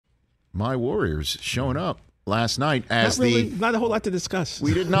my Warriors showing up last night as not a whole lot to discuss.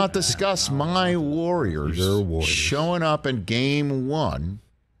 We did not discuss my Warriors showing up in game one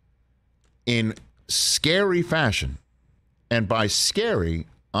in scary fashion. And by scary,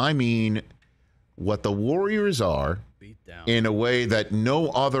 I mean what the Warriors are in a way that no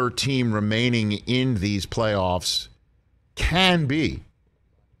other team remaining in these playoffs can be,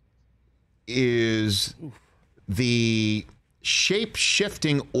 is the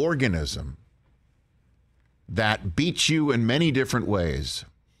shape-shifting organism that beats you in many different ways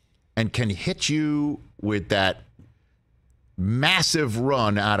and can hit you with that massive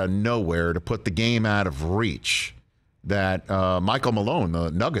run out of nowhere to put the game out of reach that Michael Malone,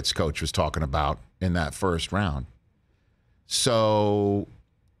 the Nuggets coach, was talking about in that first round. So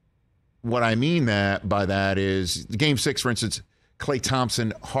what I mean by that is Game 6, for instance, Klay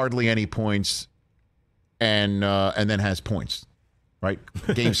Thompson, hardly any points, and then has points, right?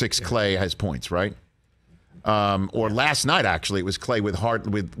 Game 6, Klay has points, right? Or last night, actually, it was Klay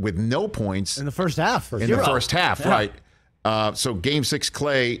with no points in the first half. The first half, right? So Game 6,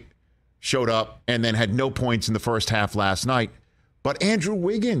 Klay showed up and then had no points in the first half last night. But Andrew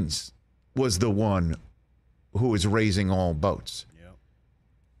Wiggins was the one who was raising all boats. Yep.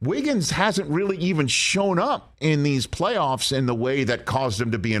 Wiggins hasn't really even shown up in these playoffs in the way that caused him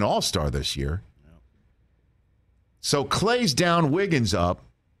to be an all-star this year. Yep. So Klay's down, Wiggins up.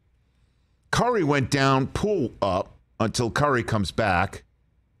 Curry went down, Poole up until Curry comes back.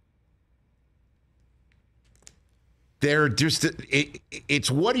 They're just,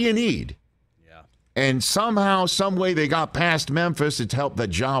 it's what do you need? Yeah. And somehow, some way they got past Memphis. It's helped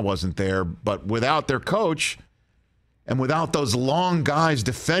that Ja wasn't there. But without their coach and without those long guys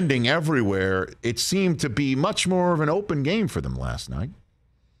defending everywhere, it seemed to be much more of an open game for them last night.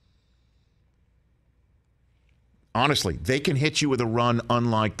 Honestly, they can hit you with a run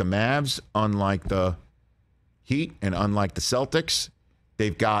unlike the Mavs, unlike the Heat, and unlike the Celtics.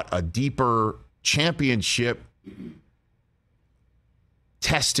 They've got a deeper championship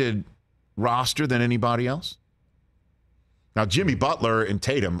tested roster than anybody else. Now, Jimmy Butler and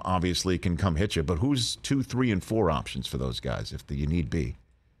Tatum obviously can come hit you, but who's 2, 3, and 4 options for those guys if you need be?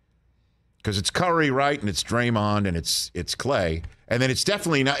 Because it's Curry, right, and it's Draymond, and it's Klay. And then it's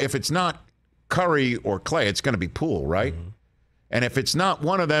definitely not, if it's not Curry or Klay, it's going to be Poole, right? Mm-hmm. And if it's not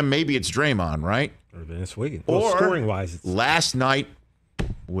one of them, maybe it's Draymond, right? Or then it's Wiggins. Or scoring-wise, it's last night,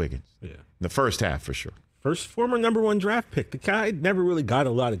 Wiggins. Yeah. In the first half, for sure. First former #1 draft pick. The guy never really got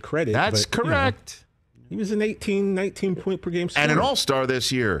a lot of credit. That's correct. He was an 18, 19-point per game scorer. And an all-star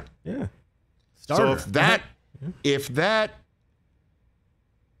this year. Yeah. Starter. So if that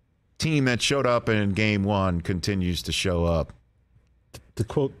team that showed up in game 1 continues to show up. To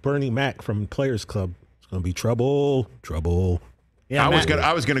quote Bernie Mac from Players Club, it's going to be trouble. Yeah,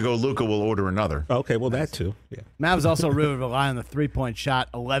 I was gonna go Luka will order another. Okay, well, that too. Yeah. Mavs also really rely on the 3-point shot,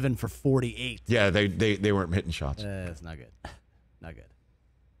 11 for 48. Yeah, they weren't hitting shots. It's not good. Not good.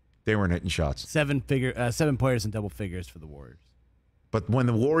 They weren't hitting shots. 7 players in double figures for the Warriors. But when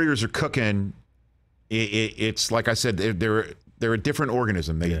the Warriors are cooking, it's like I said, they're a different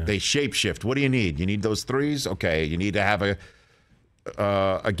organism. They shapeshift. What do you need? You need those threes? Okay, you need to have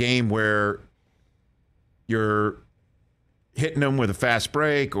a game where you're hitting them with a fast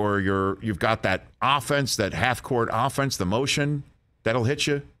break, or you've got that offense, that half-court offense, the motion that'll hit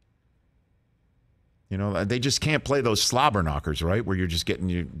you. You know, they just can't play those slobber knockers, right? Where you're just getting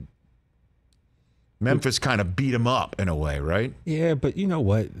you. Memphis kind of beat them up in a way, right? Yeah, but you know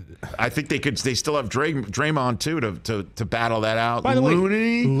what? I think they still have Draymond too to battle that out. By the way,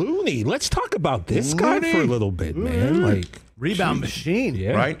 Looney. Let's talk about this guy for a little bit, man. Like rebound machine,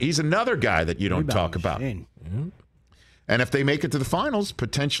 yeah. Right? He's another guy that you don't talk about. Mm-hmm. And if they make it to the finals,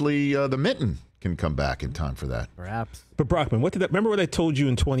 potentially the Mitten can come back in time for that. Perhaps. But Brockman, remember what I told you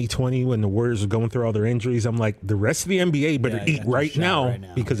in 2020 when the Warriors were going through all their injuries? I'm like, the rest of the NBA better eat right now,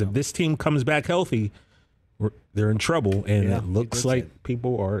 because if this team comes back healthy, they're in trouble, and it looks like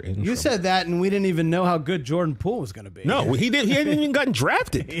people are in trouble. You said that, and we didn't even know how good Jordan Poole was going to be. No, he hadn't even gotten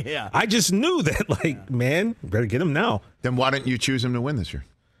drafted. Yeah. I just knew that, man, better get him now. Then why didn't you choose him to win this year?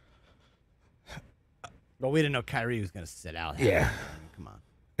 Well, we didn't know Kyrie was going to sit out. Yeah. Come on.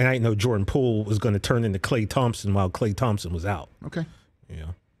 And I didn't know Jordan Poole was going to turn into Klay Thompson while Klay Thompson was out. Okay. Yeah.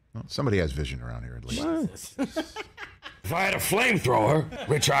 Well, somebody has vision around here at least. If I had a flamethrower,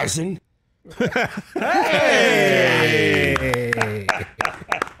 Rich Eisen. Hey!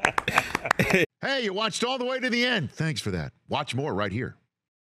 Hey, you watched all the way to the end. Thanks for that. Watch more right here.